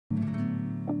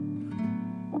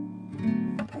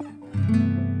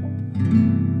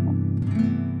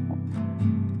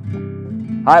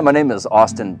Hi, my name is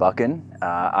Austin Buchan.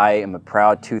 I am a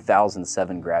proud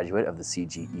 2007 graduate of the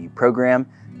CGEE program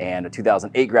and a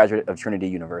 2008 graduate of Trinity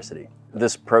University.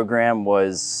 This program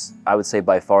was, I would say,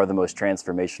 by far the most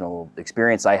transformational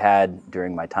experience I had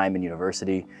during my time in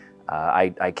university.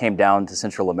 I came down to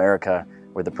Central America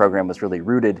where the program was really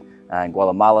rooted in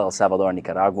Guatemala, El Salvador, and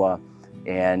Nicaragua.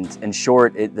 And in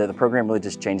short, the program really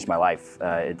just changed my life.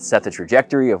 It set the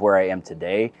trajectory of where I am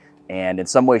today. And in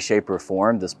some way, shape, or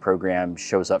form, this program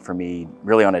shows up for me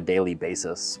really on a daily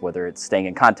basis, whether it's staying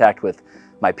in contact with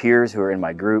my peers who are in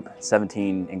my group,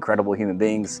 17 incredible human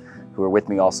beings who are with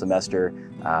me all semester,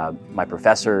 my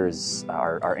professors,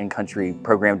 our in-country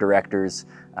program directors,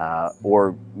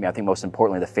 or I think most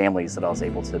importantly, the families that I was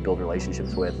able to build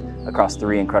relationships with across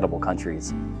 3 incredible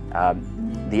countries.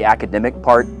 The academic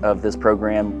part of this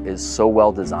program is so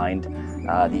well designed.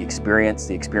 The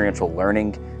experiential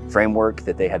learning framework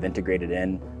that they have integrated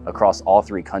in across all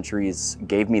 3 countries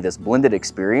gave me this blended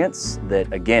experience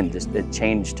that, again, it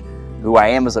changed who I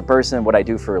am as a person, what I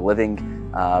do for a living,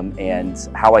 and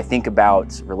how I think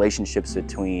about relationships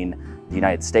between the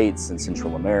United States and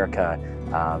Central America,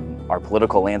 our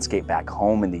political landscape back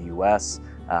home in the US.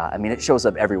 I mean, it shows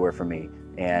up everywhere for me.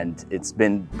 And it's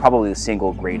been probably the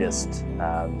single greatest,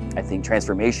 I think,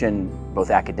 transformation, both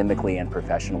academically and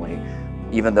professionally.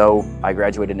 Even though I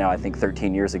graduated now, I think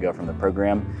 13 years ago from the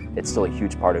program, it's still a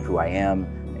huge part of who I am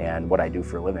and what I do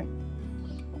for a living.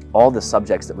 All the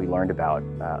subjects that we learned about,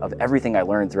 of everything I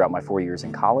learned throughout my 4 years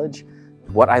in college,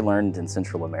 what I learned in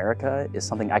Central America is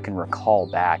something I can recall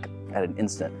back at an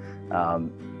instant.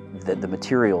 The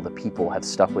material, the people have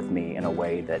stuck with me in a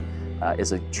way that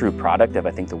is a true product of,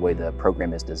 I think, the way the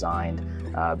program is designed.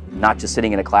 Not just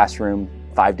sitting in a classroom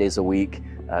 5 days a week,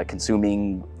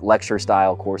 consuming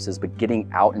lecture-style courses, but getting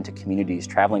out into communities,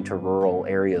 traveling to rural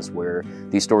areas where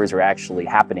these stories are actually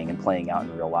happening and playing out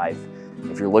in real life.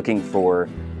 If you're looking for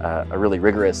a really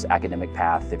rigorous academic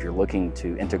path, if you're looking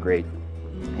to integrate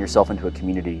yourself into a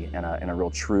community in a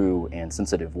real true and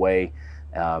sensitive way,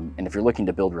 and if you're looking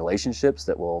to build relationships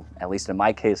that will, at least in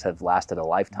my case, have lasted a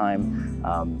lifetime,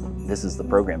 this is the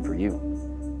program for you.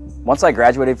 Once I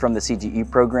graduated from the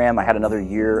CGE program, I had another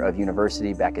year of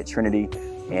university back at Trinity,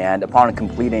 and upon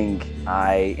completing,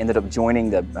 I ended up joining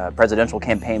the presidential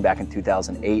campaign back in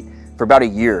 2008 for about a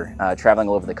year, traveling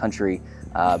all over the country.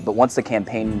 But once the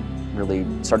campaign really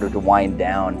started to wind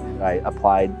down, I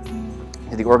applied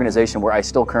to the organization where I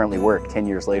still currently work 10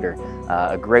 years later,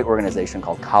 a great organization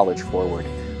called College Forward,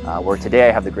 where today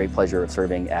I have the great pleasure of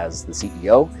serving as the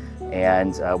CEO.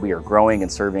 And we are growing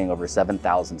and serving over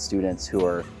 7,000 students who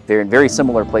are in very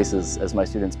similar places as my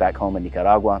students back home in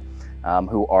Nicaragua,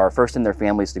 who are first in their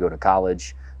families to go to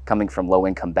college, coming from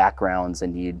low-income backgrounds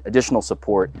and need additional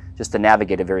support just to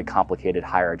navigate a very complicated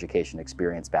higher education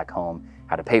experience back home,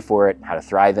 how to pay for it, how to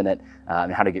thrive in it,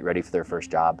 and how to get ready for their first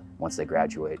job once they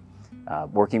graduate.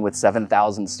 Working with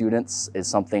 7,000 students is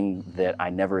something that I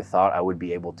never thought I would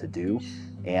be able to do,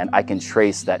 and I can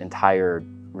trace that entire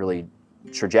really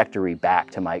trajectory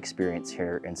back to my experience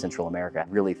here in Central America. I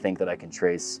really think that I can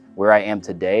trace where I am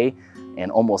today in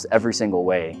almost every single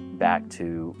way back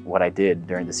to what I did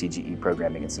during the CGE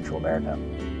programming in Central America.